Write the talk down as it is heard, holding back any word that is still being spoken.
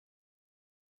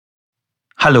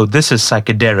Hello, this is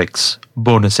Psychedelics,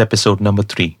 bonus episode number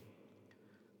 3.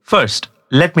 First,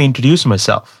 let me introduce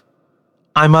myself.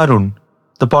 I'm Arun,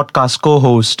 the podcast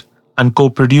co-host and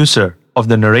co-producer of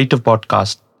the narrative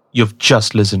podcast you've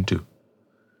just listened to.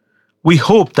 We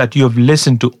hope that you have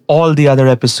listened to all the other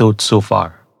episodes so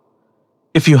far.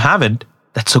 If you haven't,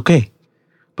 that's okay.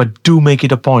 But do make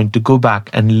it a point to go back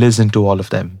and listen to all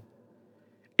of them.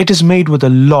 It is made with a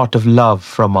lot of love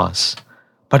from us,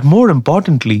 but more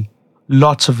importantly,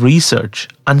 lots of research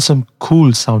and some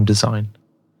cool sound design.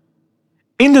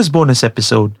 In this bonus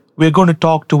episode, we're going to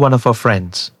talk to one of our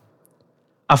friends.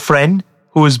 A friend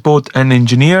who is both an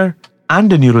engineer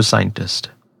and a neuroscientist.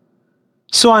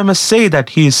 So I must say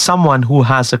that he is someone who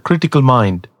has a critical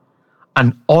mind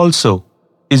and also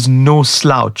is no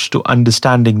slouch to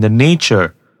understanding the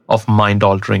nature of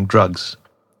mind-altering drugs.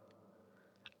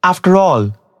 After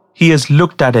all, he has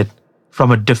looked at it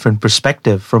from a different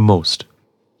perspective from most.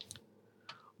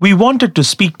 We wanted to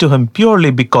speak to him purely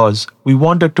because we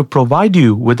wanted to provide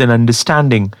you with an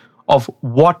understanding of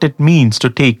what it means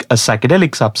to take a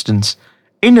psychedelic substance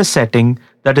in a setting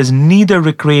that is neither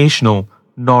recreational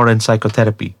nor in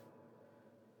psychotherapy.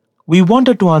 We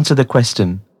wanted to answer the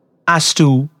question as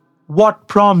to what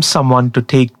prompts someone to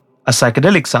take a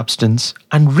psychedelic substance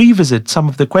and revisit some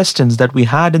of the questions that we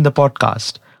had in the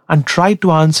podcast and try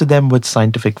to answer them with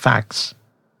scientific facts.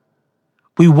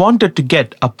 We wanted to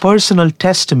get a personal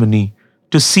testimony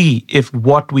to see if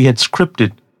what we had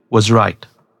scripted was right.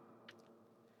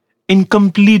 In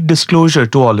complete disclosure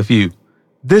to all of you,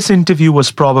 this interview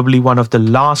was probably one of the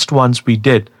last ones we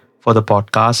did for the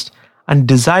podcast and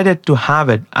decided to have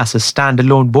it as a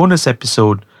standalone bonus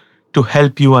episode to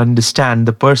help you understand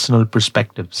the personal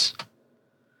perspectives.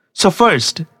 So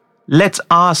first, let's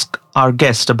ask our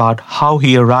guest about how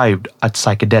he arrived at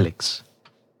psychedelics.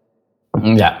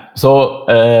 Yeah, so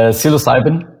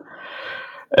psilocybin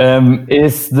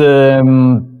is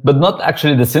but not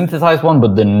actually the synthesized one,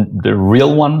 but the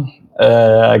real one.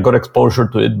 I got exposure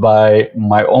to it by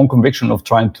my own conviction of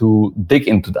trying to dig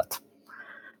into that.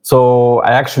 So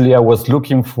I was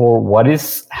looking for what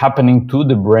is happening to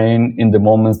the brain in the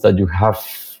moments that you have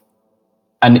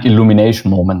an illumination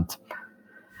moment.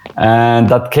 And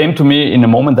that came to me in a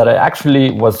moment that I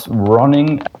actually was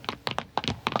running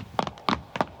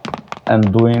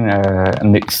and doing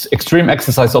an extreme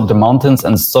exercise of the mountains,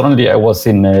 and suddenly I was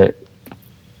it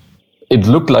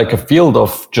looked like a field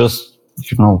of just,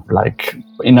 like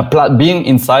being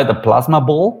inside a plasma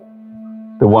ball,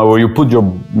 the one where you put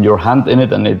your hand in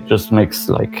it and it just makes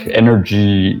like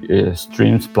energy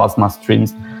streams, plasma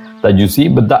streams that you see.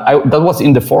 But that was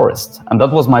in the forest, and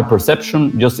that was my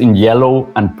perception, just in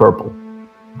yellow and purple.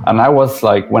 And I was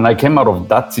like, when I came out of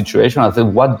that situation, I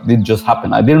said, what did just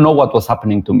happen? I didn't know what was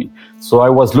happening to me. So I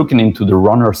was looking into the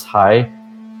runner's high,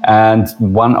 and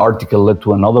one article led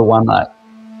to another one.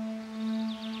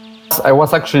 I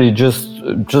was actually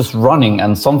just running,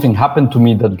 and something happened to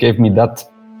me that gave me that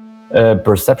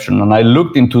perception. And I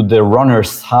looked into the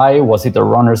runner's high. Was it a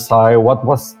runner's high? What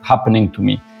was happening to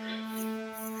me?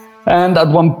 And at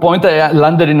one point, I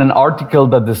landed in an article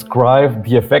that described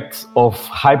the effects of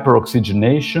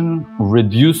hyperoxygenation,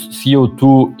 reduced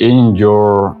CO2 in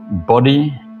your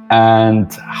body,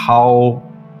 and how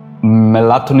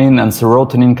melatonin and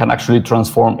serotonin can actually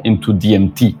transform into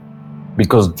DMT.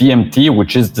 Because DMT,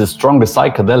 which is the strongest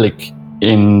psychedelic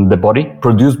in the body,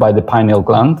 produced by the pineal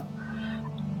gland,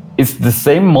 is the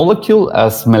same molecule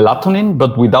as melatonin,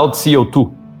 but without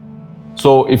CO2.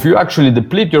 So if you actually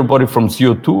deplete your body from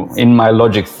CO2, in my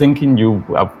logic thinking, you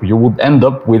would end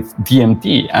up with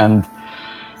DMT. And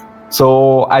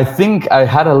so I think I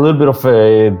had a little bit of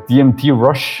a DMT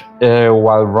rush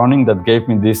while running that gave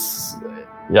me this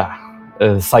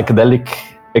psychedelic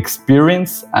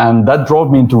experience. And that drove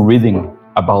me into reading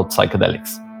about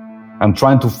psychedelics and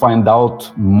trying to find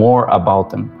out more about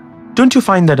them. Don't you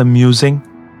find that amusing?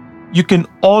 You can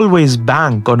always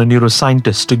bank on a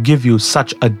neuroscientist to give you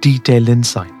such a detailed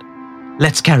insight.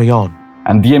 Let's carry on.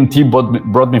 And DMT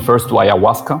brought me first to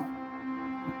ayahuasca,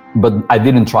 but I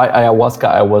didn't try ayahuasca.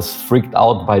 I was freaked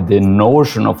out by the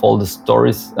notion of all the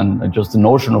stories and just the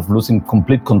notion of losing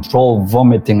complete control,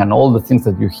 vomiting, and all the things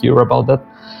that you hear about that.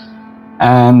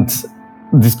 And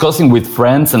discussing with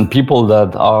friends and people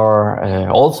that are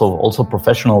also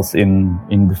professionals in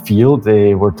the field,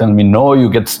 they were telling me, no, you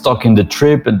get stuck in the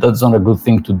trip and that's not a good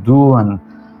thing to do. And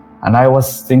I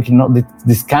was thinking, no,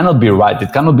 this cannot be right.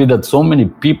 It cannot be that so many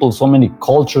people, so many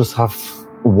cultures have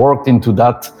worked into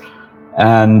that.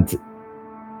 And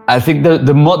I think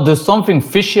there's something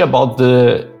fishy about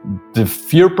the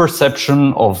fear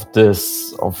perception of the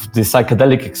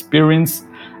psychedelic experience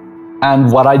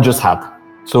and what I just had.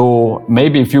 So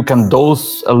maybe if you can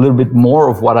dose a little bit more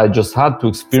of what I just had to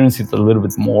experience it a little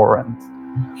bit more. And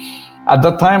at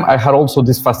that time, I had also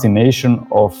this fascination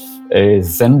of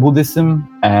Zen Buddhism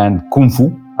and Kung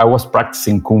Fu. I was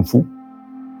practicing Kung Fu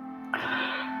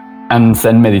and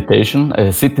Zen meditation,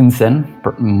 sitting Zen,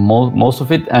 most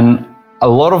of it. And a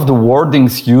lot of the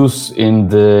wordings used in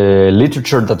the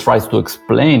literature that tries to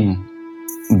explain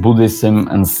Buddhism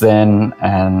and Zen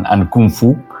and Kung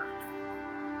Fu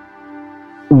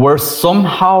were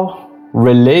somehow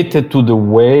related to the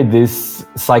way these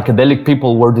psychedelic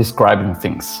people were describing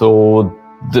things. So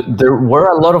there were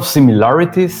a lot of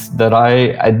similarities that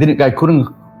I couldn't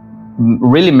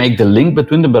really make the link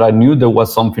between them, but I knew there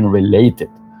was something related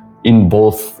in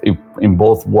both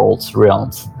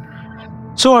realms.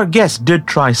 So our guest did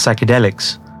try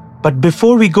psychedelics, but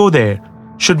before we go there,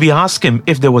 should we ask him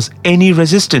if there was any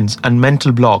resistance and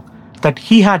mental block that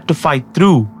he had to fight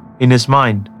through in his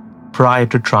mind prior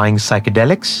to trying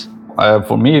psychedelics?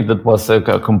 For me, that was a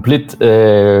complete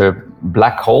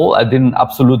black hole. I didn't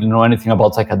absolutely know anything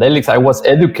about psychedelics. I was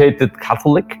educated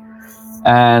Catholic,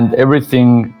 and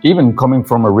everything, even coming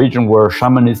from a region where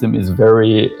shamanism is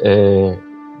very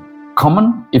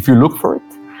common, if you look for it,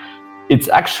 it's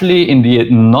actually in the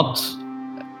not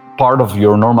part of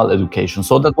your normal education.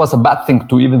 So that was a bad thing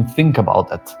to even think about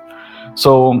that.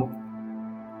 So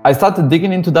I started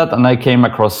digging into that, and I came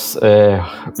across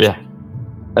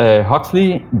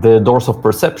Huxley, The Doors of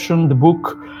Perception, the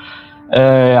book.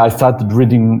 I started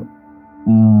reading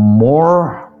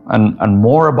more and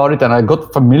more about it, and I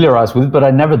got familiarized with it, but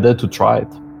I never dared to try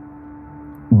it.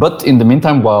 But in the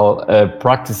meantime, while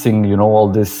practicing, all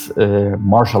this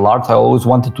martial arts, I always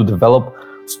wanted to develop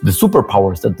the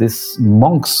superpowers that these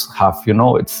monks have.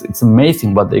 It's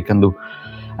amazing what they can do.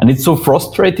 And it's so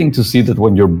frustrating to see that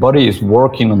when your body is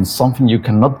working on something, you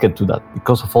cannot get to that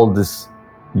because of all this,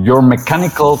 your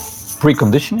mechanical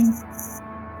preconditioning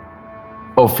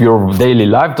of your daily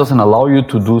life doesn't allow you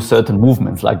to do certain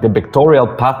movements, like the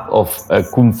vectorial path of a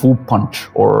Kung Fu punch,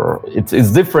 or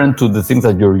it's different to the things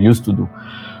that you're used to do.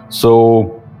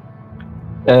 So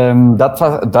that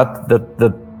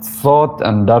thought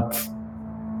and that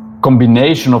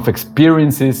combination of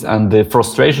experiences and the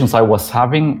frustrations I was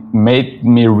having made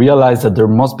me realize that there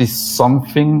must be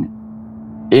something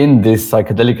in this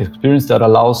psychedelic experience that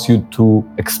allows you to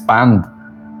expand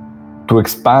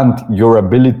your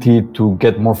ability to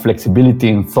get more flexibility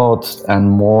in thoughts and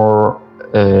more,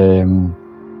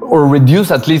 or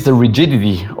reduce at least the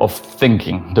rigidity of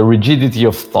thinking, the rigidity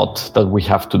of thought that we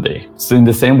have today. So in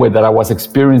the same way that I was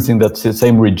experiencing that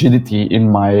same rigidity in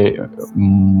my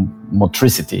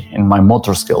motricity, in my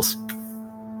motor skills.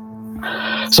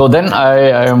 So then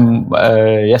I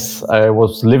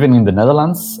was living in the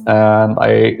Netherlands, and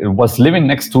I was living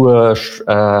next to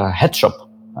a head shop,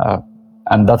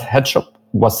 and that head shop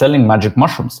was selling magic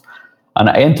mushrooms. And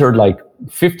I entered like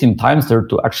 15 times there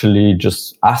to actually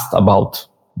just ask about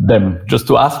them, just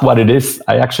to ask what it is.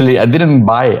 I didn't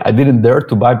dare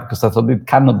to buy, because I thought it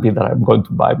cannot be that I'm going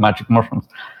to buy magic mushrooms.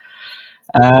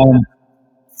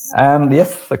 And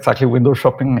yes, exactly, window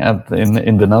shopping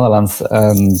in the Netherlands.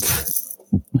 And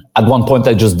at one point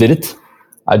I just did it.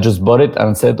 I just bought it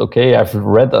and said, okay, I've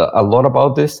read a lot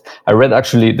about this. I read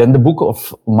then the book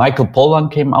of Michael Pollan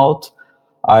came out.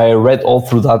 I read all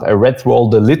through that. I read through all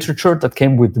the literature that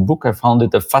came with the book. I found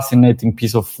it a fascinating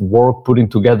piece of work, putting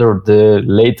together the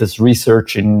latest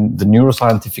research in the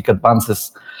neuroscientific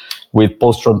advances with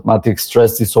post-traumatic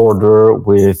stress disorder,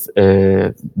 with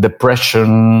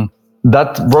depression.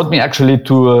 That brought me actually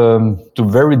to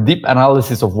very deep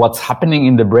analysis of what's happening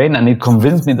in the brain. And it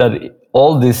convinced me that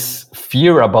all this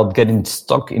fear about getting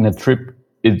stuck in a trip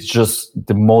is just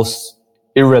the most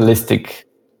unrealistic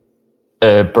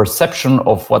perception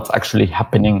of what's actually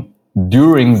happening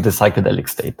during the psychedelic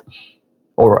state,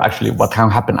 or actually what can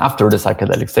happen after the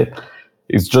psychedelic state.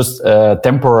 It's just a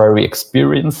temporary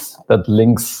experience that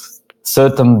links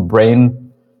certain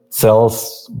brain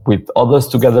cells with others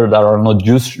together that are not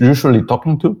usually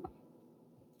talking to.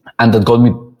 And that got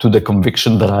me to the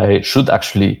conviction that I should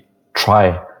actually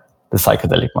try the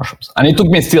psychedelic mushrooms. And it took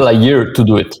me still a year to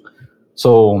do it.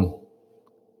 So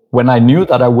when I knew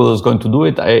that I was going to do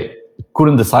it, I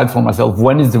couldn't decide for myself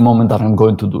when is the moment that I'm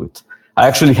going to do it. I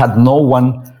actually had no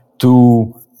one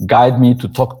to guide me, to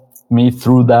talk me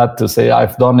through that, to say,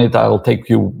 I've done it, I'll take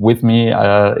you with me.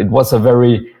 It was a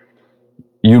very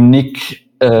unique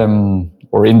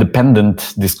or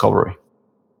independent discovery.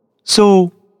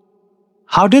 So,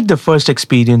 how did the first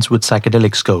experience with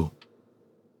psychedelics go?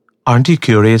 Aren't you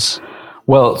curious?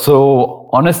 Well, so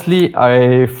honestly,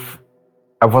 I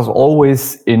was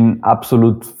always in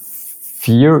absolute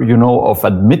fear, of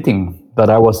admitting that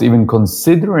I was even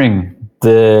considering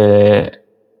the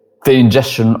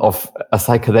ingestion of a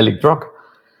psychedelic drug.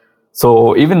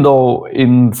 So even though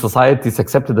in society it's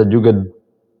accepted that you get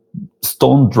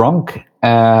stone drunk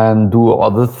and do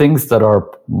other things that are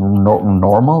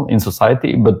normal in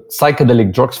society, but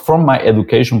psychedelic drugs, from my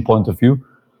education point of view,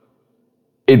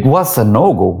 it was a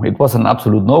no-go. It was an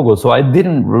absolute no-go. So I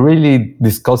didn't really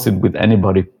discuss it with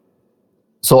anybody.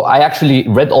 So I actually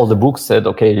read all the books, said,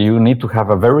 okay, you need to have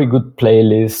a very good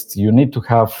playlist. You need to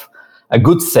have a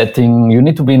good setting. You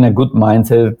need to be in a good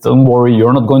mindset. Don't worry,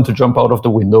 you're not going to jump out of the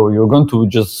window. You're going to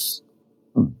just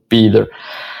be there.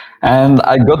 And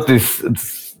I got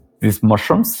these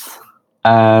mushrooms,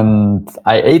 and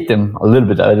I ate them a little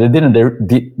bit. I didn't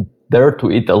dare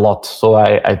to eat a lot. So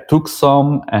I took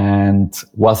some and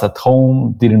was at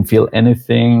home, didn't feel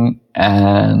anything.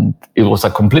 And it was a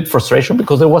complete frustration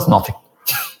because there was nothing.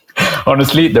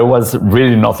 Honestly, there was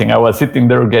really nothing. I was sitting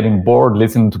there getting bored,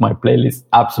 listening to my playlist,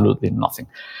 absolutely nothing.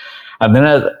 And then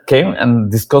I came and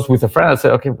discussed with a friend. I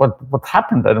said, okay, what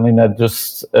happened? I mean, I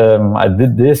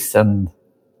did this, and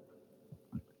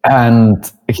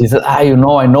he said, I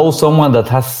know someone that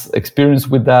has experience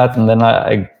with that. And then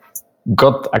I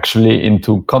got actually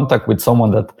into contact with someone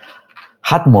that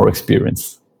had more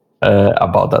experience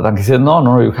about that. And he said,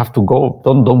 no, you have to go.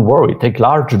 Don't worry. Take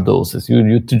larger doses.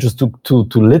 You just took too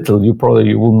little.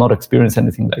 You will not experience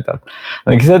anything like that.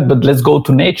 And he said, but let's go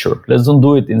to nature. Let's don't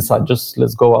do it inside. Just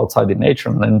let's go outside in nature.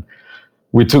 And then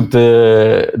we took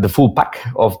the full pack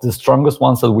of the strongest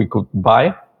ones that we could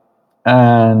buy.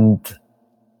 And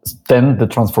then the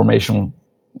transformation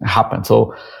happened.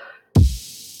 So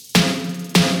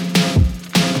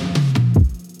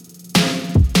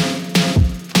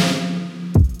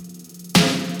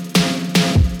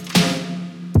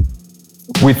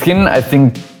within, I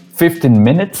think, 15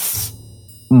 minutes,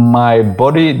 my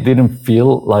body didn't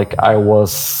feel like I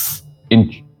was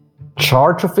in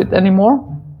charge of it anymore,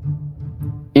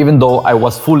 even though I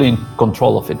was fully in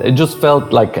control of it. It just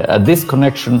felt like a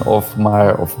disconnection of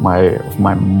my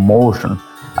motion.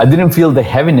 I didn't feel the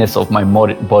heaviness of my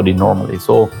body normally.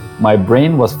 So my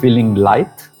brain was feeling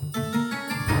light.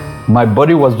 My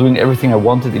body was doing everything I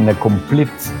wanted in a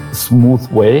complete smooth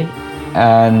way.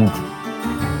 And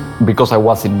because I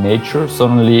was in nature,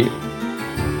 suddenly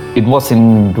it was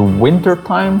in the winter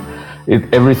time.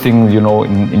 Everything,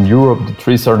 in Europe, the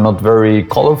trees are not very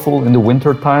colorful in the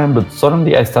winter time, but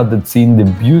suddenly I started seeing the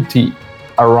beauty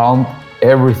around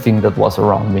everything that was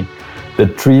around me. The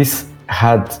trees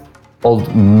had all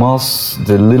the moss,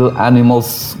 the little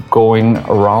animals going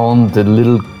around, the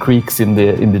little creeks in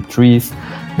the trees.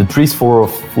 The trees were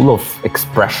full of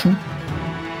expression,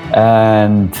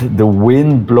 and the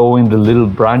wind blowing the little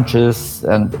branches,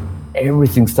 and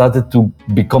everything started to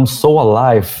become so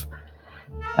alive.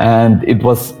 And it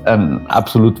was an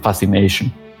absolute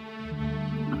fascination.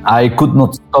 I could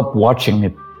not stop watching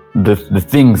it. The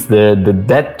things, the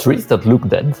dead trees that looked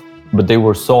dead, but they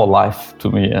were so alive to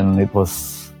me, and it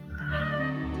was,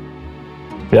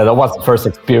 that was the first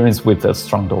experience with a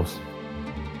strong dose.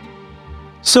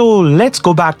 So let's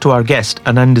go back to our guest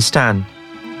and understand,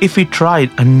 if we tried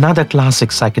another classic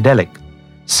psychedelic,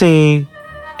 say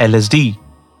LSD,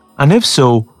 and if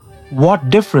so, what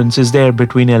difference is there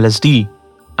between LSD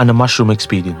and a mushroom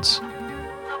experience?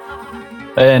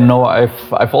 No,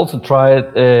 I've also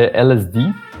tried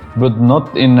LSD, but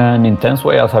not in an intense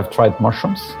way as I've tried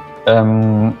mushrooms.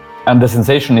 And the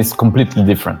sensation is completely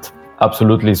different.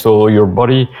 Absolutely. So your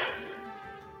body,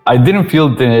 I didn't feel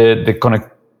the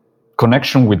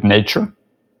connection with nature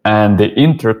and the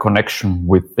interconnection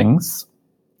with things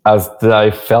as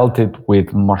I felt it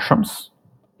with mushrooms.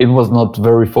 It was not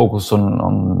very focused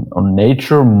on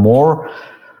nature, more,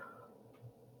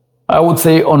 I would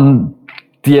say, on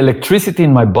the electricity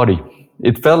in my body.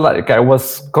 It felt like I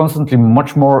was constantly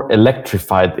much more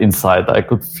electrified inside. I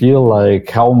could feel like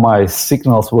how my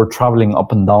signals were traveling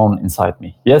up and down inside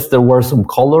me. Yes, there were some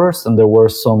colors and there were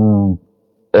some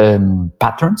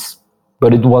patterns,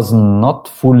 but it was not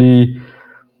fully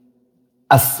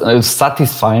as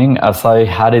satisfying as I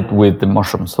had it with the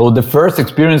mushrooms. So the first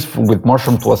experience with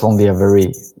mushrooms was only a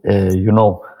very,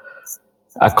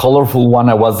 a colorful one.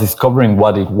 I was discovering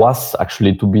what it was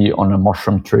actually to be on a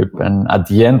mushroom trip. And at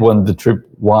the end, when the trip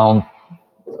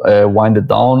winded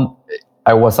down,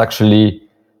 I was actually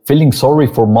feeling sorry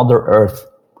for Mother Earth.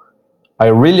 I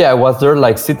was there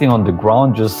like sitting on the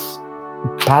ground, just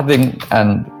patting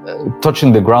and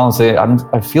touching the ground, saying,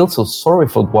 I feel so sorry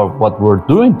for what we're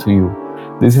doing to you.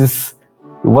 It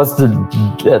was the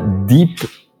deep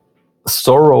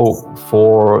sorrow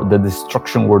for the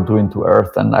destruction we're doing to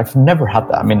Earth. And I've never had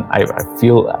that. I mean, I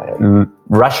feel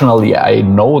rationally, I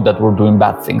know that we're doing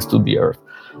bad things to the Earth,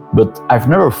 but I've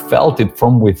never felt it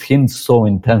from within so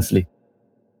intensely.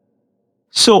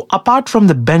 So, apart from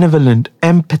the benevolent,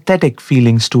 empathetic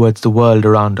feelings towards the world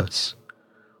around us,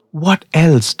 what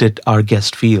else did our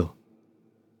guest feel?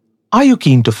 Are you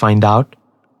keen to find out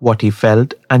what he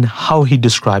felt and how he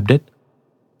described it?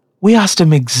 We asked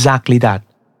him exactly that,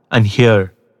 and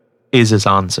here is his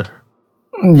answer.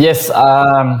 Yes,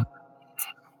 I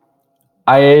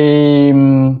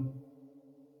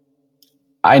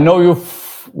know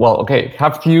you've, well, okay,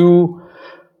 have you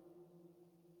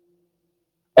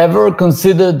ever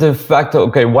considered the fact,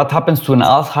 okay, what happens to an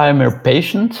Alzheimer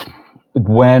patient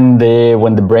when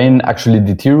the brain actually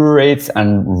deteriorates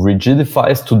and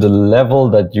rigidifies to the level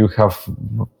that you have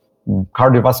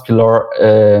cardiovascular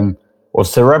or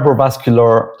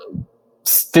cerebrovascular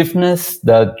stiffness,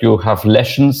 that you have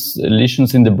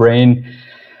lesions in the brain?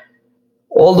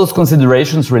 All those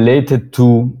considerations related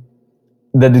to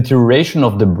the deterioration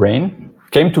of the brain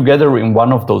came together in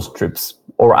one of those trips,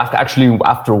 or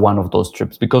after one of those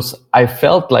trips, because I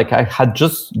felt like I had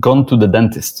just gone to the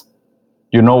dentist.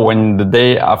 You know, when the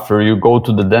day after you go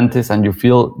to the dentist and you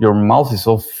feel your mouth is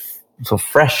so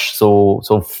fresh, so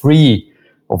free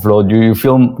of load, you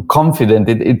feel confident.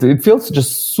 It feels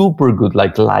just super good,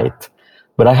 like light.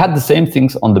 But I had the same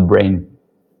things on the brain.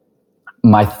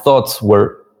 My thoughts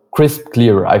were crisp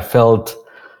clear. I felt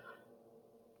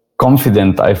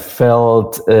confident. I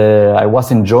felt I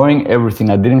was enjoying everything.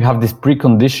 I didn't have this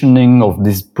preconditioning of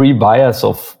this pre-bias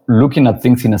of looking at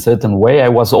things in a certain way. I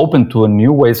was open to a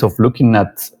new ways of looking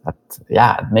at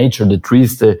nature, the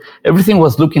trees, everything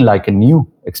was looking like a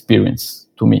new experience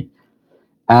to me.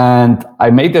 And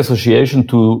I made the association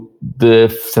to the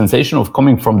sensation of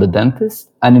coming from the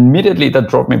dentist. And immediately that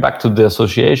brought me back to the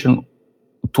association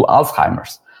to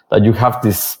Alzheimer's, that you have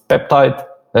this peptide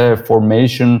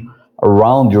formation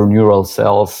around your neural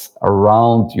cells,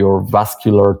 around your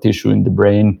vascular tissue in the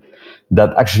brain,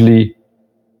 that actually,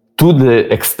 to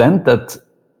the extent that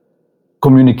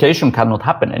communication cannot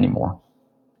happen anymore.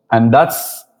 And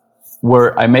that's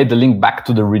where I made the link back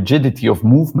to the rigidity of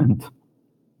movement.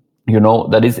 You know,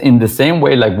 that is in the same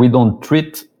way, like we don't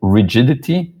treat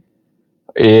rigidity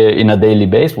in a daily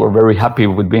basis. We're very happy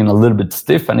with being a little bit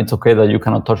stiff, and it's okay that you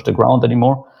cannot touch the ground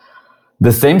anymore.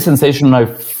 The same sensation I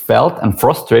felt and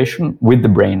frustration with the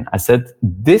brain. I said,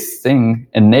 this thing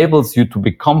enables you to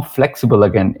become flexible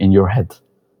again in your head.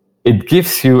 It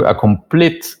gives you a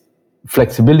complete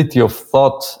flexibility of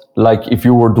thought, like if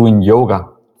you were doing yoga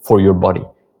for your body,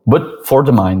 but for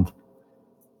the mind.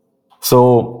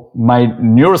 So my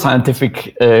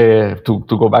neuroscientific,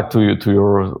 to go back to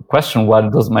your question,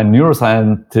 what does my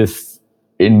neuroscientist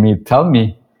in me tell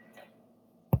me?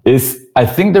 Is I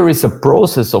think there is a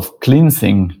process of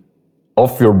cleansing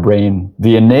of your brain,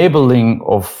 the enabling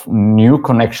of new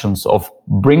connections, of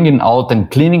bringing out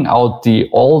and cleaning out the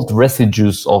old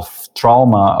residues of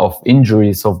trauma, of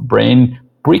injuries, of brain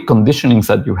preconditionings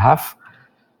that you have,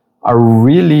 are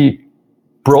really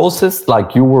processed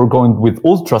like you were going with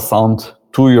ultrasound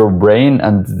to your brain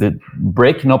and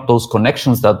breaking up those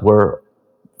connections that were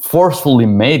forcefully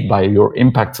made by your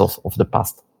impacts of the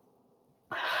past.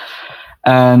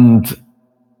 And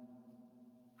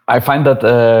I find that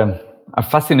a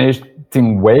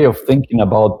fascinating way of thinking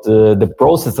about the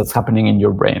process that's happening in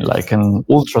your brain, like an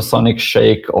ultrasonic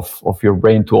shake of your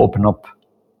brain to open up,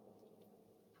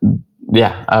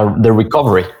 the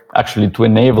recovery, actually, to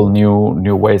enable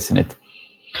new ways in it.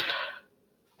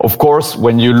 Of course,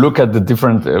 when you look at the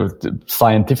different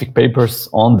scientific papers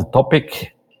on the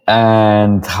topic,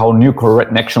 and how new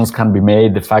connections can be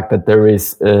made, the fact that there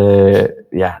is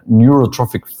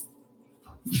neurotrophic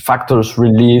factors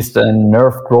released and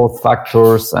nerve growth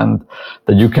factors, and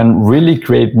that you can really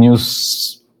create new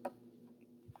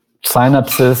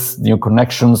synapses, new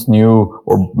connections,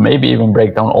 or maybe even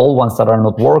break down old ones that are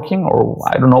not working, or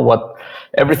I don't know what,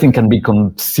 everything can be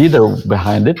considered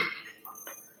behind it.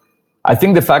 I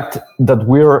think the fact that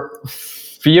we're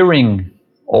fearing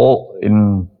or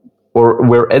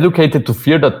we're educated to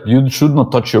fear that you should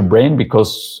not touch your brain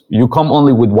because you come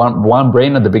only with one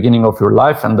brain at the beginning of your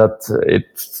life, and that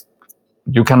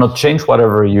you cannot change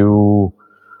whatever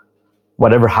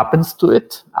happens to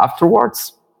it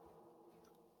afterwards.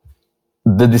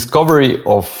 The discovery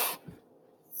of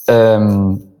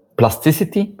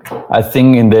plasticity, I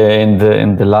think in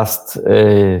the last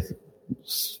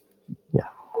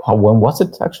when was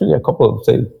it actually? A couple of,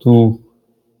 say, two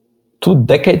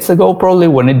decades ago, probably,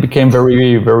 when it became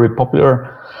very, very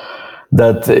popular.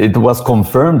 that it was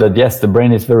confirmed that yes, the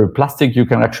brain is very plastic. You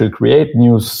can actually create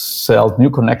new cells, new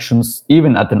connections,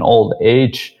 even at an old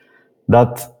age.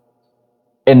 That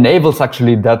enables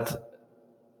actually that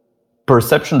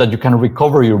perception that you can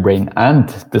recover your brain, and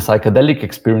the psychedelic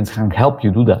experience can help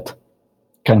you do that.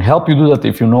 Can help you do that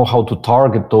if you know how to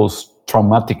target those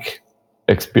traumatic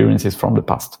experiences from the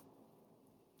past,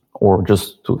 or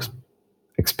just to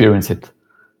experience it.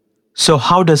 So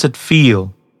how does it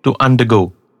feel to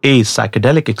undergo a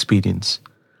psychedelic experience?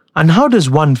 And how does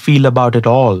one feel about it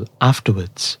all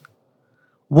afterwards?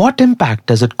 What impact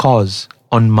does it cause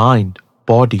on mind,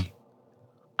 body?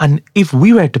 And if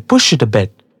we were to push it a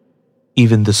bit,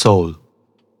 even the soul?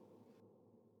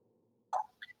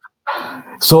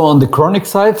 So on the chronic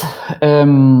side,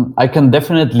 I can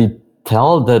definitely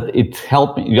tell that it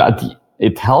helped me.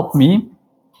 It helped me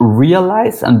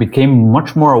realize and became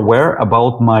much more aware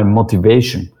about my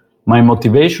motivation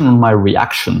and my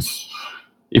reactions.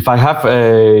 If I have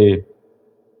a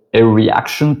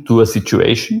reaction to a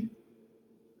situation,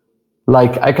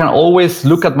 like I can always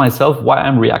look at myself why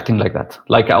I'm reacting like that.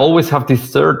 Like I always have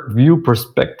this third view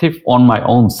perspective on my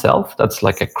own self. That's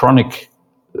like a chronic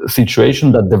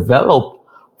situation that developed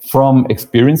from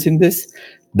experiencing this,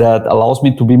 that allows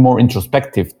me to be more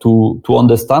introspective, to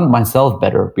understand myself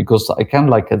better, because I can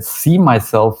like see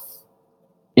myself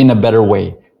in a better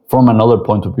way from another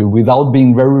point of view, without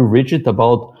being very rigid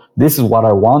about this is what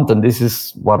I want and this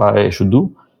is what I should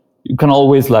do. You can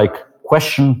always like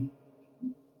question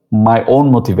my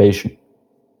own motivation,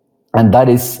 and that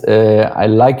is I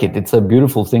like it. It's a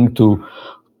beautiful thing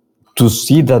to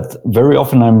see that very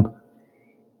often I'm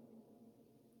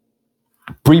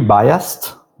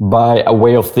pre-biased by a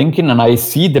way of thinking, and I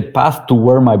see the path to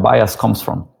where my bias comes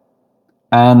from.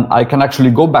 And I can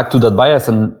actually go back to that bias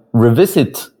and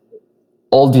revisit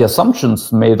all the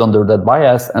assumptions made under that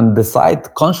bias and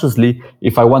decide consciously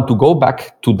if I want to go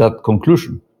back to that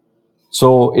conclusion.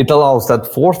 So it allows that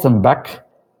forth and back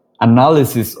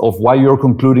analysis of why you're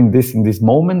concluding this in this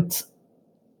moment,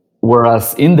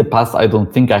 whereas in the past, I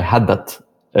don't think I had that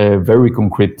very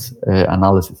concrete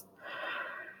analysis.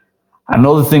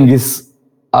 Another thing is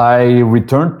I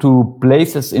returned to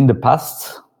places in the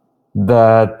past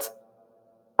that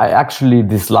I actually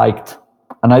disliked,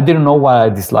 and I didn't know why I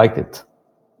disliked it.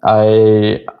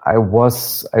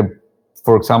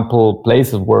 For example,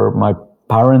 places where my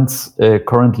parents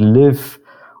currently live,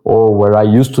 or where I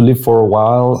used to live for a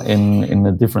while in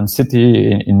a different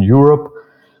city in Europe.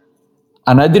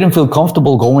 And I didn't feel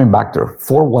comfortable going back there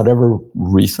for whatever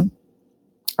reason.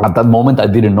 At that moment, I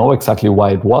didn't know exactly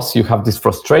why it was. You have this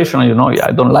frustration, I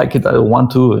don't like it, I don't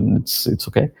want to, and it's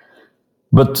okay.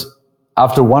 But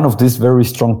after one of these very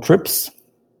strong trips,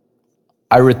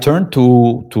 I returned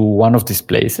to one of these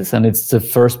places, and it's the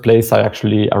first place I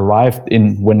actually arrived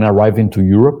in when I arrived into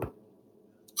Europe.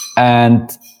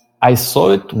 And I saw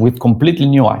it with completely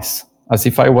new eyes, as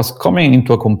if I was coming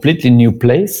into a completely new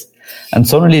place, and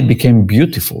suddenly it became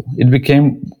beautiful. It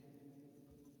became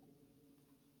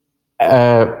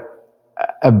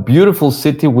a beautiful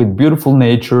city with beautiful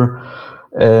nature.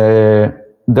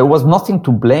 There was nothing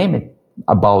to blame it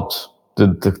about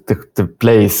the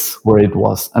place where it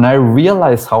was. And I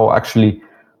realized how actually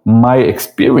my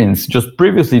experience just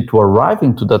previously to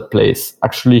arriving to that place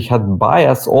actually had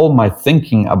biased all my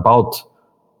thinking about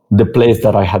the place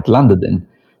that I had landed in.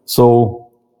 So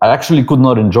I actually could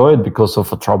not enjoy it because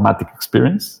of a traumatic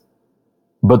experience.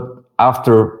 But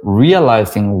after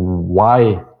realizing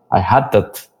why I had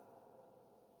that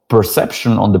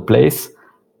perception on the place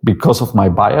because of my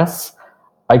bias,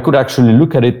 I could actually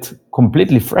look at it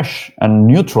completely fresh and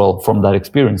neutral from that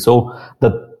experience. So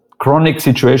that chronic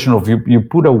situation of you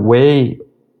put away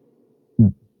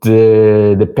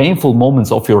the painful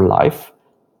moments of your life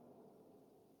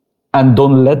and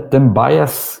don't let them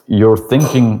bias your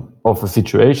thinking of a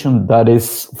situation. That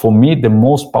is, for me, the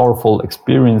most powerful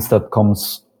experience that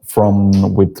comes from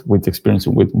with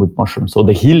experiencing with mushrooms. So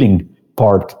the healing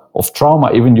part of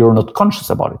trauma, even you're not conscious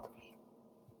about it,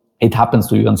 it happens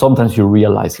to you, and sometimes you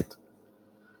realize it.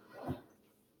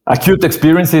 Acute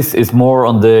experiences is more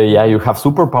on the, you have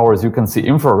superpowers, you can see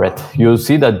infrared. You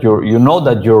see that you know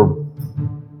that your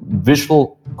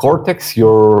visual cortex,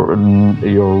 your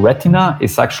retina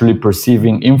is actually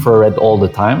perceiving infrared all the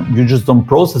time. You just don't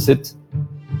process it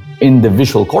in the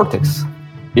visual cortex.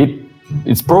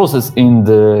 It's processed in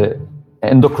the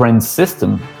endocrine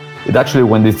system. It actually,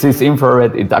 when it sees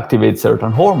infrared, it activates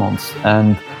certain hormones.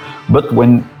 But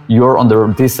when you're under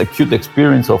this acute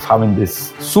experience of having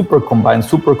this super combined,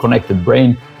 super connected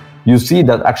brain, you see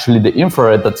that actually the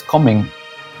infrared that's coming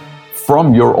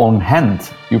from your own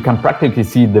hand. You can practically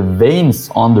see the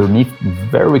veins underneath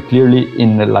very clearly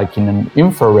in an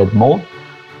infrared mode.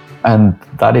 And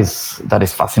that is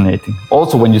fascinating.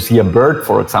 Also, when you see a bird,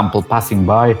 for example, passing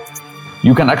by,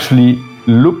 you can actually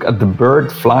look at the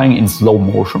bird flying in slow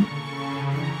motion.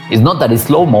 It's not that it's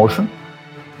slow motion,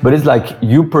 but it's like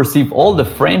you perceive all the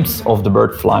frames of the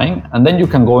bird flying, and then you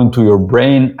can go into your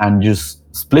brain and just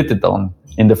split it down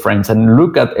in the frames and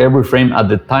look at every frame at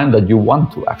the time that you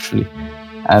want to actually.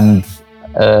 And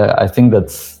I think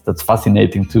that's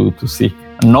fascinating to see.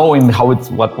 Knowing how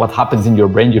what happens in your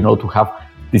brain, to have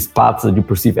these paths that you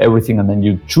perceive everything, and then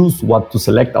you choose what to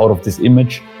select out of this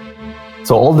image.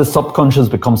 So all the subconscious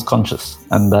becomes conscious,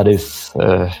 and that is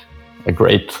a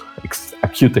great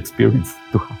acute experience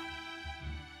to have.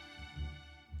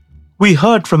 We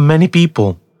heard from many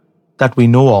people that we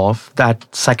know of that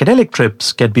psychedelic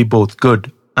trips can be both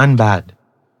good and bad.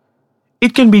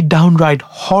 It can be downright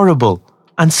horrible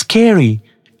and scary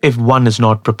if one is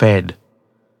not prepared.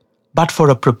 But for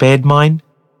a prepared mind,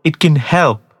 it can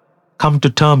help come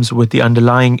to terms with the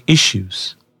underlying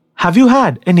issues. Have you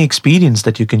had any experience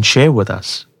that you can share with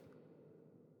us?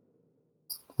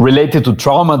 Related to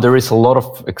trauma, there is a lot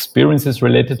of experiences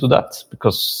related to that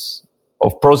because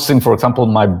of processing. For example,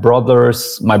 my brother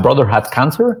had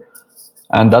cancer,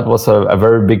 and that was a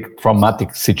very big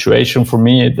traumatic situation for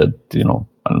me. That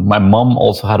and my mom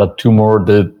also had a tumor.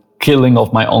 The killing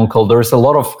of my uncle. There is a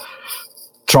lot of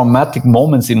traumatic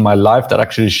moments in my life that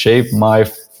actually shaped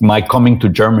my coming to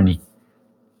Germany.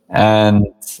 And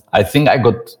I think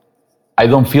I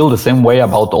don't feel the same way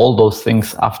about all those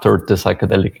things after the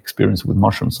psychedelic experience with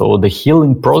mushrooms. So the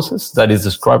healing process that is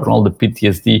described in all the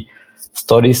PTSD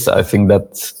studies, I think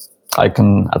that I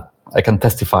can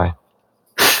testify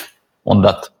on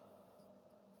that.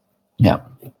 Yeah.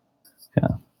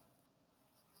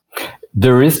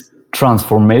 There is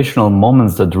transformational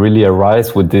moments that really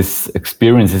arise with these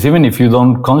experiences, even if you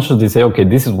don't consciously say, okay,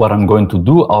 this is what I'm going to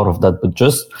do out of that, but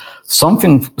just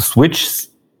something switches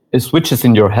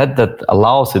in your head that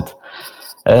allows it.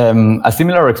 A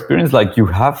similar experience like you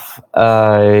have,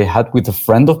 I had with a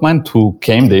friend of mine who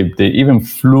came, they even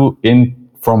flew in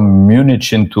from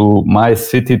Munich into my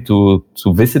city to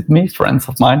visit me, friends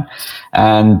of mine.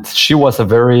 And she was a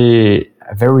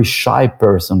very shy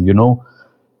person,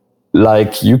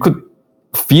 like you could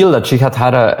feel that she had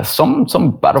some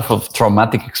bit of a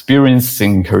traumatic experience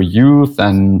in her youth,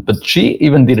 but she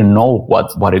even didn't know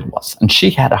what it was. And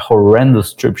she had a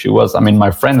horrendous trip.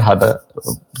 My friend had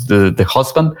the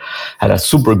husband had a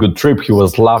super good trip. He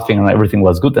was laughing and everything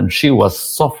was good, and she was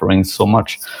suffering so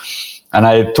much. And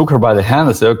I took her by the hand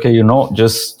and said, okay,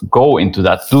 just go into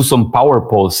that, do some power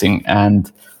posing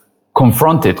and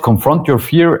confront your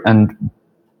fear, and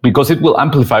because it will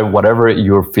amplify whatever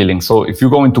you're feeling. So if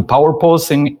you go into power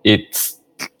posing, it's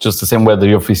just the same way that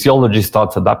your physiology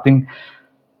starts adapting.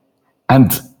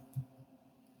 And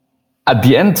at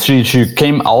the end, she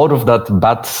came out of that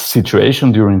bad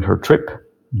situation during her trip.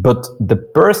 But the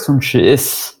person she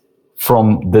is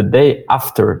from the day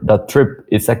after that trip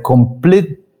is a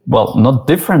complete, not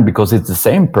different because it's the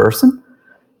same person.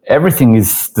 Everything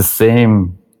is the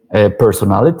same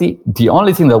personality. The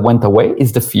only thing that went away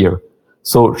is the fear.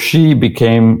 So she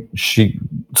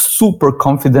super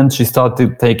confident. She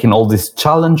started taking all these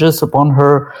challenges upon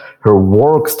her. Her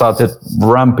work started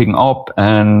ramping up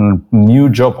and new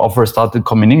job offers started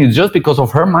coming in. It's just because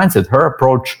of her mindset, her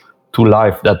approach to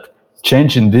life that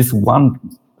changed in this one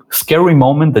scary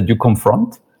moment that you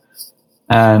confront.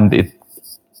 And it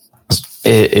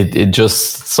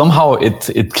just somehow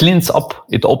it cleans up,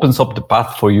 it opens up the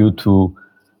path for you to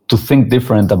think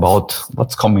different about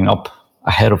what's coming up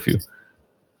ahead of you.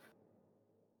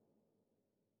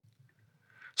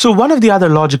 So one of the other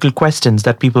logical questions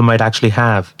that people might actually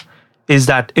have is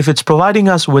that if it's providing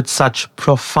us with such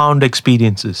profound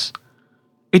experiences,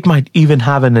 it might even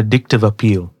have an addictive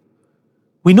appeal.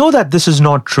 We know that this is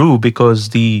not true because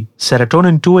the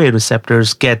serotonin 2A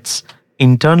receptors gets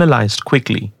internalized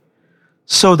quickly.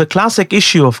 So the classic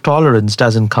issue of tolerance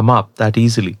doesn't come up that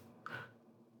easily.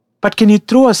 But can you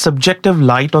throw a subjective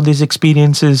light on these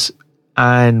experiences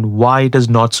and why it is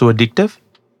not so addictive?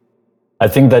 I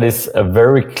think that is a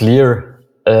very clear,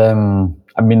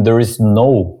 there is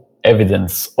no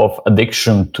evidence of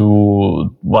addiction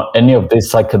to any of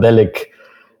these psychedelic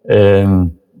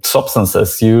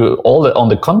substances. On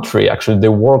the contrary, actually, they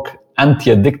work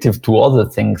anti-addictive to other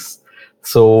things.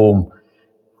 So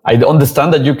I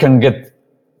understand that you can get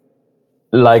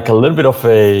like a little bit of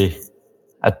a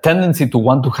tendency to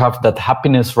want to have that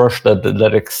happiness rush, that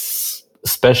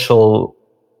special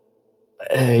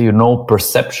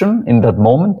perception in that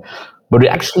moment, but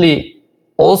actually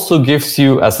also gives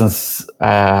you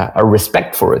a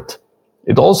respect for it.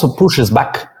 It also pushes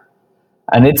back.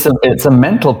 And it's a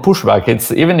mental pushback.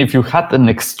 It's even if you had an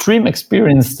extreme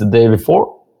experience the day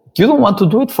before, you don't want to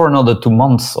do it for another 2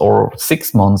 months or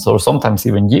 6 months or sometimes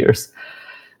even years.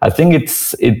 I think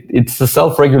it's a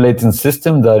self-regulating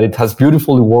system that it has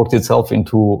beautifully worked itself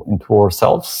into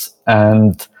ourselves,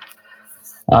 and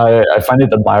I find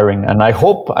it admiring. And I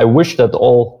wish that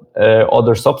all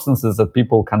other substances that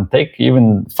people can take,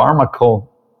 even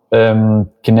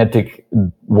pharmacokinetic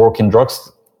working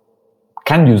drugs,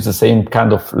 can use the same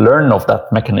kind of learn of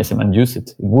that mechanism and use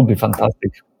it. It would be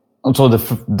fantastic. And so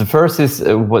the first is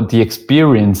what the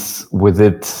experience with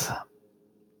it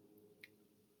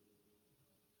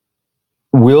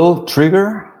will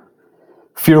trigger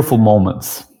fearful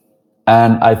moments.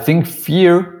 And I think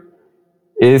fear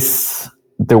is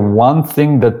the one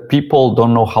thing that people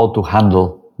don't know how to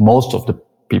handle. Most of the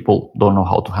people don't know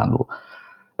how to handle.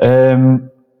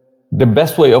 The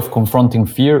best way of confronting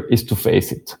fear is to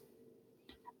face it.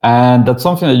 And that's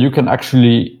something that you can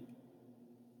actually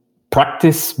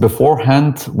practice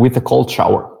beforehand with a cold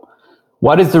shower.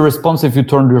 What is the response if you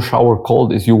turn your shower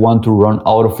cold? Is you want to run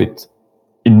out of it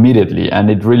immediately, and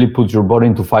it really puts your body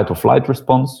into fight or flight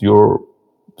response. Your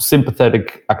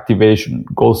sympathetic activation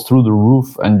goes through the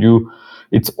roof, and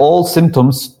it's all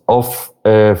symptoms of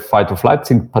fight or flight,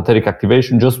 sympathetic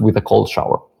activation, just with a cold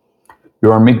shower.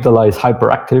 Your amygdala is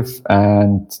hyperactive,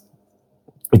 and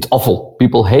it's awful.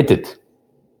 People hate it,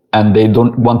 and they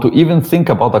don't want to even think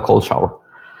about a cold shower.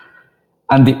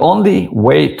 And the only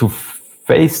way to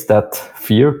face that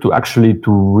fear, to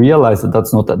realize that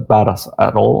that's not that bad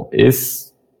at all,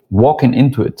 is walking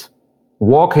into it.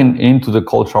 Walking into the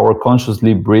cold shower,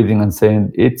 consciously breathing and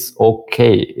saying, it's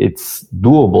okay, it's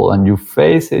doable. And you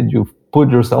face it, you put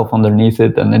yourself underneath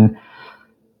it, and then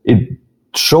it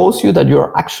shows you that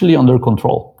you're actually under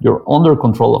control. You're under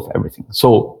control of everything.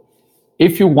 So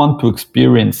if you want to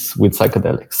experience with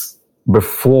psychedelics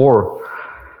before,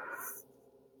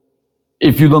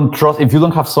 if you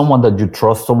don't have someone that you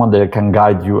trust, someone that can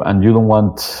guide you, and you don't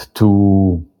want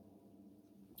to,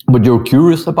 but you're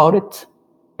curious about it,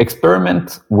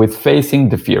 experiment with facing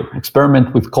the fear.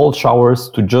 Experiment with cold showers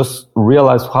to just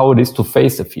realize how it is to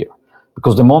face the fear.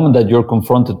 Because the moment that you're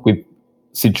confronted with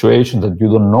situations that you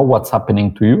don't know what's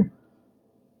happening to you,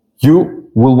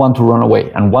 you will want to run away.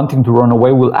 And wanting to run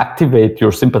away will activate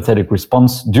your sympathetic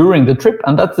response during the trip.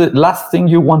 And that's the last thing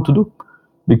you want to do.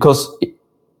 Because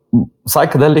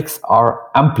psychedelics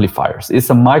are amplifiers. It's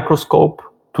a microscope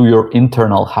to your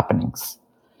internal happenings.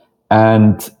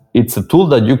 And it's a tool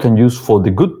that you can use for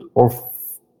the good or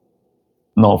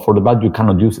for the bad. You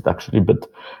cannot use it actually, but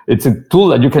it's a tool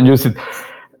that you can use it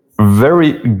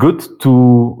very good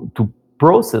to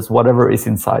process whatever is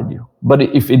inside you. But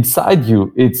if inside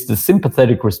you, it's the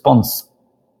sympathetic response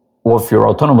of your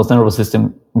autonomous nervous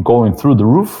system going through the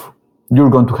roof, you're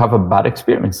going to have a bad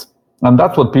experience. And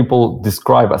that's what people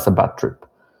describe as a bad trip.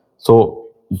 So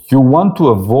you want to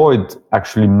avoid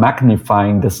actually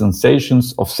magnifying the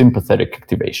sensations of sympathetic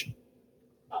activation.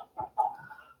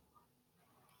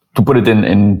 To put it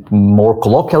in more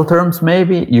colloquial terms,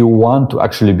 maybe, you want to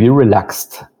actually be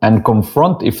relaxed and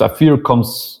confront. If a fear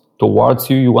comes towards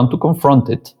you, you want to confront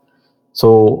it.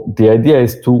 So the idea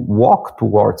is to walk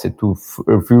towards it.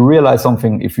 If you realize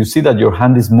something, if you see that your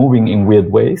hand is moving in weird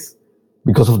ways,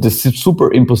 because of the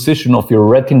superimposition of your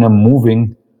retina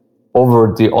moving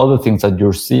over the other things that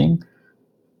you're seeing,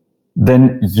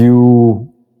 then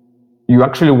you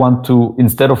actually want to,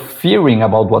 instead of fearing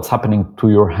about what's happening to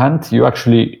your hand, you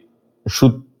actually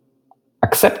should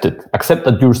accept it. Accept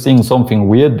that you're seeing something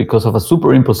weird because of a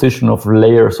superimposition of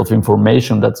layers of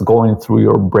information that's going through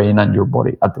your brain and your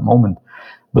body at the moment.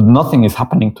 But nothing is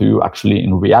happening to you actually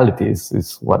in reality.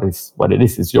 Is what it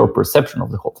is. It's your perception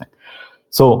of the whole thing.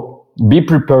 So be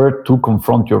prepared to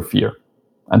confront your fear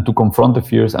and to confront the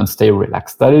fears and stay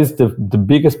relaxed. That is the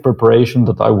biggest preparation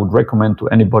that I would recommend to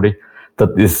anybody that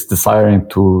is desiring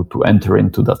to enter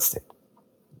into that state.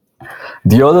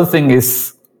 The other thing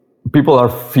is people are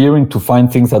fearing to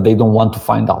find things that they don't want to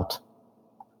find out.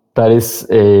 That is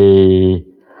a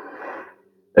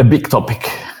big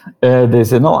topic. They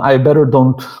say, no, I better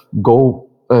don't go.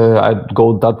 I'd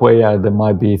go that way. There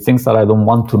might be things that I don't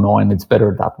want to know, and it's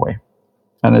better that way.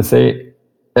 And I say,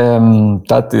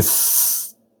 that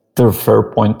is the fair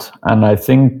point. And I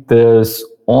think there's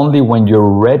only when you're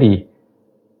ready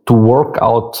to work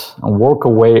out and work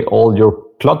away all your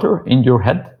clutter in your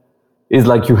head, is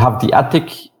like you have the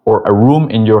attic or a room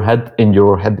in your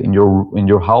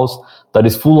house that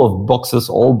is full of boxes,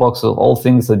 all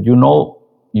things that you know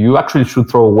you actually should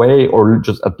throw away or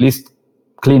just at least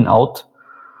clean out.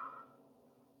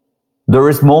 There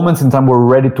is moments in time where you're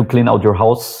ready to clean out your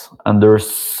house, and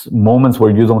there's moments where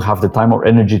you don't have the time or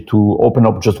energy to open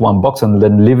up just one box and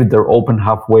then leave it there open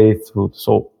halfway through.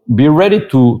 So be ready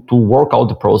to work out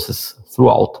the process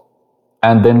throughout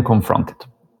and then confront it.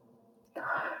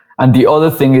 And the other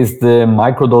thing is the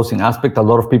microdosing aspect. A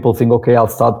lot of people think, okay, I'll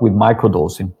start with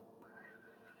microdosing.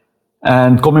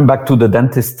 And coming back to the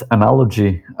dentist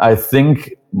analogy, I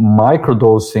think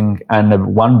microdosing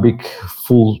and one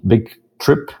big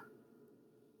trip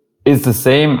is the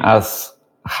same as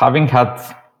having had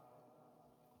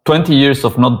 20 years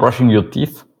of not brushing your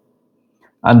teeth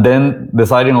and then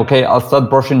deciding, okay, I'll start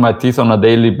brushing my teeth on a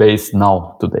daily basis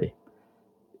now, today.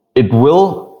 It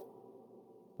will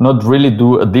not really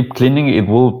do a deep cleaning. It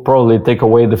will probably take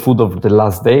away the food of the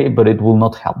last day, but it will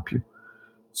not help you.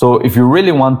 So if you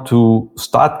really want to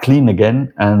start clean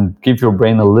again and give your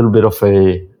brain a little bit of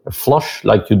a flush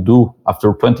like you do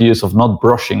after 20 years of not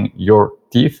brushing your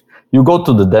teeth, you go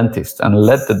to the dentist and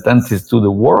let the dentist do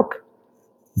the work.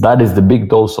 That is the big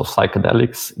dose of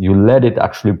psychedelics. You let it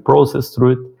actually process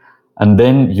through it, and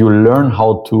then you learn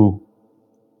how to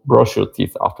brush your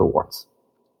teeth afterwards,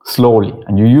 slowly,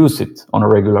 and you use it on a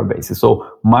regular basis. So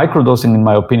microdosing, in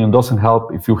my opinion, doesn't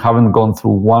help if you haven't gone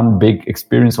through one big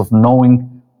experience of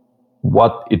knowing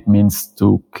what it means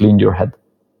to clean your head.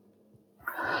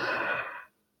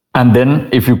 And then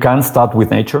if you can, start with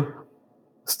nature.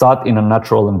 Start in a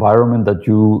natural environment that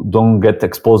you don't get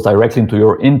exposed directly into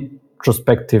your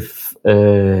introspective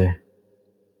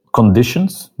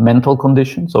conditions, mental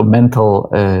conditions or mental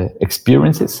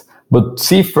experiences. But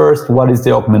see first what is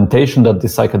the augmentation that the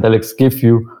psychedelics give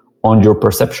you on your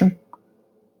perception,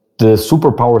 the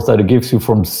superpowers that it gives you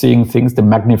from seeing things, the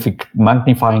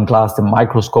magnifying glass, the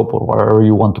microscope, or whatever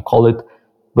you want to call it.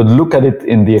 But look at it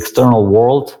in the external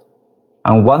world.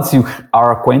 And once you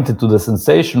are acquainted to the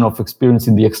sensation of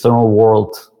experiencing the external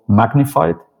world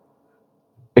magnified,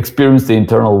 experience the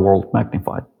internal world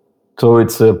magnified. So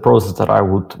it's a process that I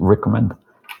would recommend.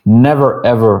 Never,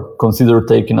 ever consider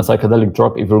taking a psychedelic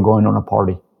drug if you're going on a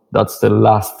party. That's the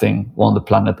last thing on the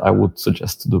planet I would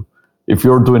suggest to do if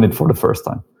you're doing it for the first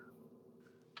time.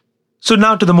 So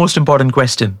now to the most important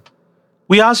question.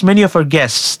 We asked many of our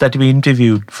guests that we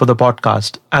interviewed for the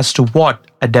podcast as to what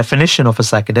a definition of a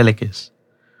psychedelic is.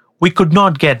 We could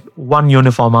not get one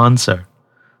uniform answer.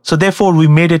 So therefore, we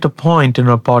made it a point in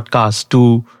our podcast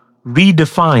to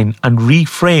redefine and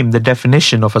reframe the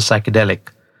definition of a psychedelic.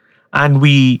 And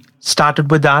we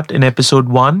started with that in episode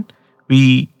 1.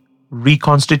 We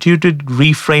reconstituted,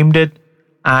 reframed it,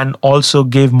 and also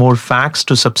gave more facts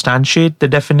to substantiate the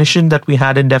definition that we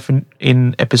had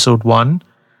in episode 1.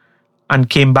 And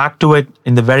came back to it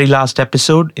in the very last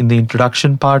episode, in the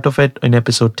introduction part of it, in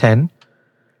episode 10.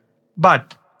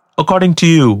 But according to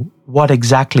you, what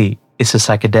exactly is a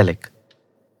psychedelic?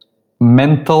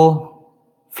 Mental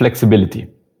flexibility.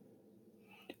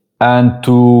 And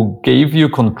to give you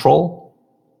control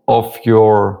of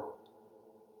your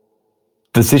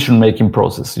decision-making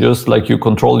process, just like you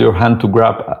control your hand to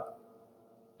grab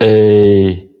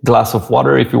a glass of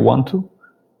water if you want to.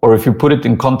 Or if you put it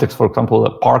in context, for example,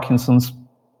 a Parkinson's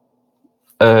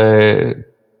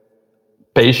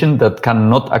patient that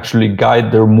cannot actually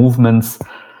guide their movements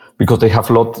because they have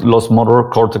lost motor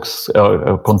cortex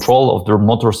control of their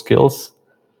motor skills,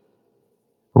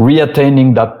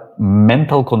 reattaining that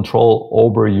mental control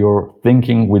over your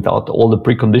thinking without all the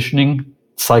preconditioning,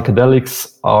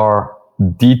 psychedelics are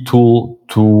the tool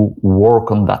to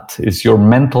work on that. It's your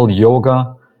mental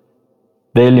yoga,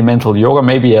 daily mental yoga,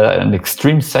 maybe an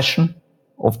extreme session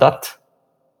of that.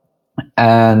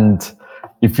 And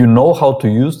if you know how to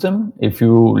use them, if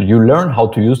you learn how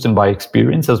to use them by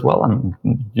experience as well. I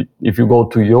mean, if you go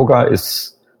to yoga,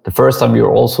 it's the first time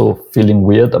you're also feeling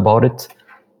weird about it.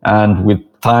 And with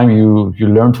time, you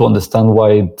learn to understand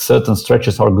why certain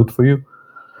stretches are good for you.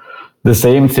 The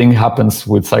same thing happens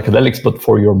with psychedelics, but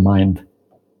for your mind.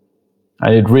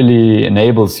 And it really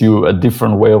enables you a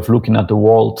different way of looking at the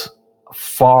world,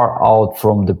 far out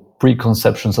from the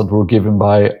preconceptions that were given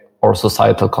by our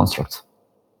societal constructs.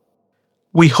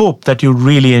 We hope that you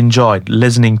really enjoyed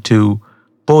listening to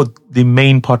both the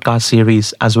main podcast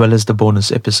series as well as the bonus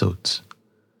episodes.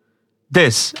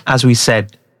 This, as we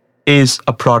said, is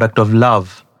a product of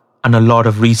love and a lot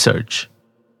of research.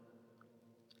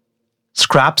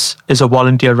 Scraps is a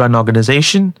volunteer-run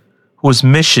organization whose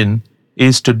mission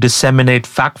is to disseminate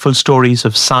factful stories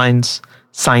of science,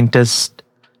 scientists,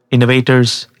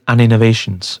 innovators, and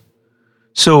innovations.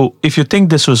 So if you think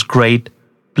this was great,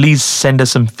 please send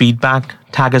us some feedback,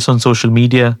 tag us on social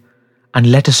media, and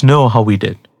let us know how we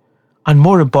did. And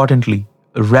more importantly,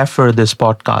 refer this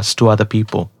podcast to other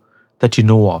people that you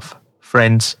know of,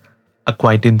 friends,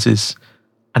 acquaintances,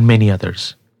 and many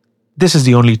others. This is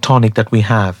the only tonic that we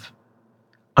have.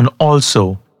 And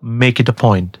also make it a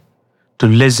point to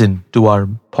listen to our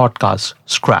podcast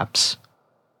scraps.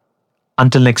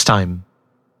 Until next time,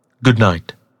 good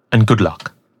night and good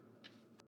luck.